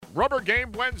Rubber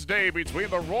game Wednesday between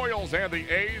the Royals and the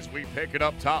A's. We pick it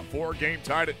up top four, game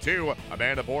tied at 2. A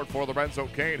man aboard for Lorenzo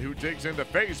Cain, who digs in to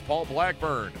face Paul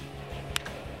Blackburn.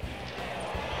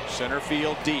 Center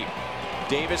field deep.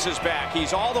 Davis is back.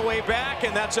 He's all the way back,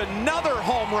 and that's another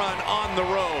home run on the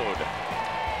road.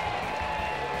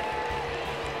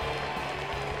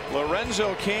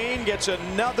 Lorenzo Cain gets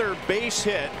another base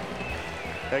hit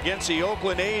against the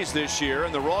Oakland A's this year,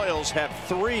 and the Royals have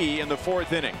 3 in the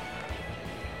 4th inning.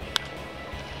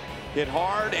 Hit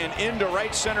hard and into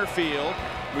right center field.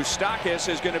 Moustakas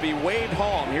is going to be waved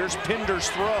home. Here's Pinder's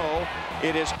throw.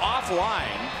 It is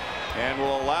offline and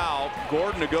will allow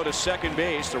Gordon to go to second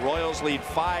base. The Royals lead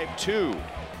 5-2.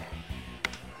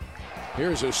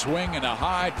 Here's a swing and a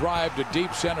high drive to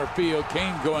deep center field.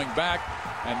 Cain going back,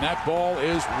 and that ball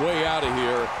is way out of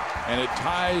here, and it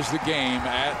ties the game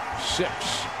at 6.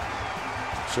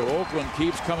 So Oakland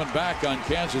keeps coming back on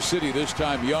Kansas City. This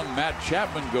time young Matt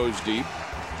Chapman goes deep.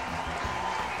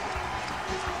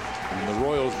 And the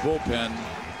Royals bullpen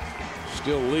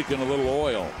still leaking a little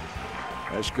oil.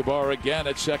 Escobar again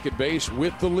at second base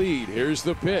with the lead. Here's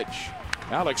the pitch.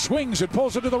 Alex swings and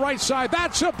pulls it to the right side.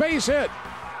 That's a base hit.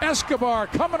 Escobar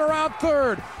coming around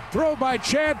third. Throw by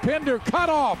Chad Pinder, cut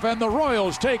off, and the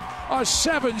Royals take a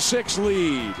 7-6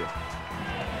 lead.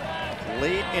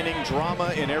 Late inning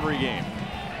drama in every game.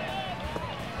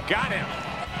 Got him.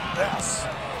 Yes.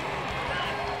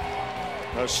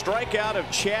 A strikeout of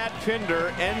Chad Pinder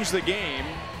ends the game.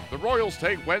 The Royals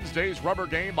take Wednesday's rubber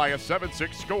game by a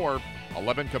 7-6 score.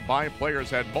 11 combined players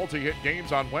had multi-hit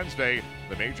games on Wednesday.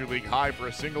 The Major League high for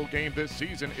a single game this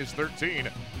season is 13.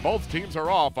 Both teams are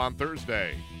off on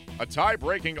Thursday. A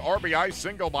tie-breaking RBI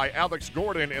single by Alex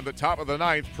Gordon in the top of the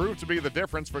 9th proved to be the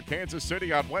difference for Kansas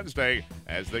City on Wednesday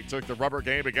as they took the rubber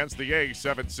game against the A's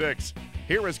 7-6.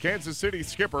 Here is Kansas City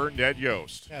skipper Ned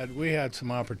Yost. We had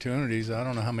some opportunities. I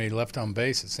don't know how many left on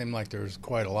base. It seemed like there was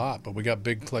quite a lot, but we got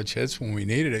big clutch hits when we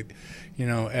needed it. You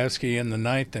know, Esky in the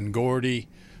 9th and Gordy,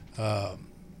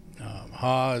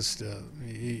 Haas,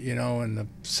 you know, in the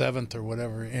 7th or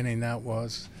whatever inning that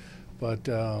was. But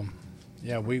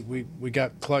yeah, we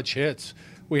got clutch hits.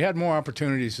 We had more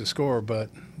opportunities to score, but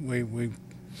we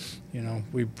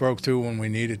broke through when we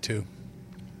needed to.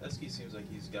 Esky seems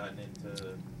like he's gotten into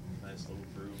a nice little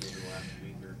groove over the last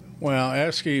week or. Well,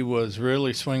 Esky was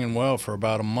really swinging well for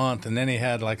about a month, and then he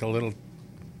had like a little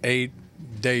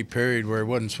 8-day period where he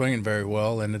wasn't swinging very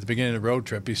well. And at the beginning of the road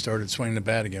trip, he started swinging the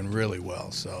bat again really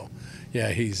well. So, yeah,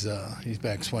 he's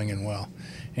back swinging well.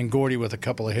 And Gordy with a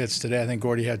couple of hits today. I think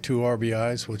Gordy had 2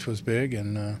 RBIs, which was big,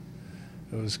 and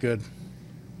it was good.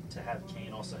 To have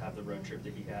Cain also have the road trip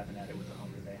that he had and add it with the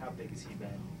home today, how big has he been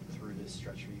through this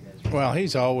stretch for you guys? Well,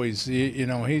 he's always,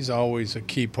 he's always a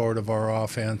key part of our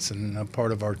offense and a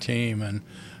part of our team. And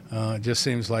it just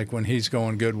seems like when he's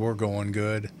going good, we're going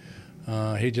good.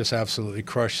 He just absolutely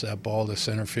crushed that ball to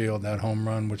center field, that home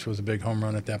run, which was a big home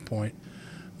run at that point.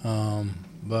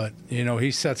 But,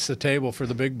 he sets the table for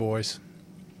the big boys.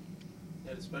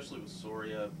 Especially with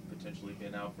Soria potentially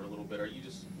being out for a little bit, are you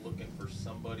just looking for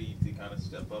somebody to kind of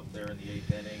step up there in the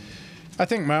 8th inning? I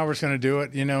think Mauer's going to do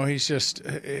it. He's just,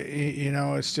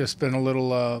 it's just been a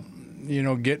little,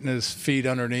 getting his feet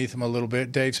underneath him a little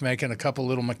bit. Dave's making a couple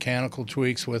little mechanical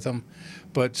tweaks with him,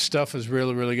 but stuff is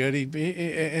really, really good. He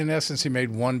in essence, he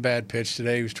made one bad pitch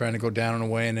today. He was trying to go down and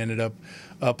away and ended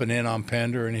up and in on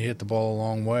Pender, and he hit the ball a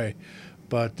long way.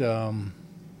 But, I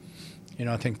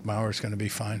think Mauer's going to be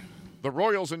fine. The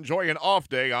Royals enjoy an off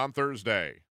day on Thursday.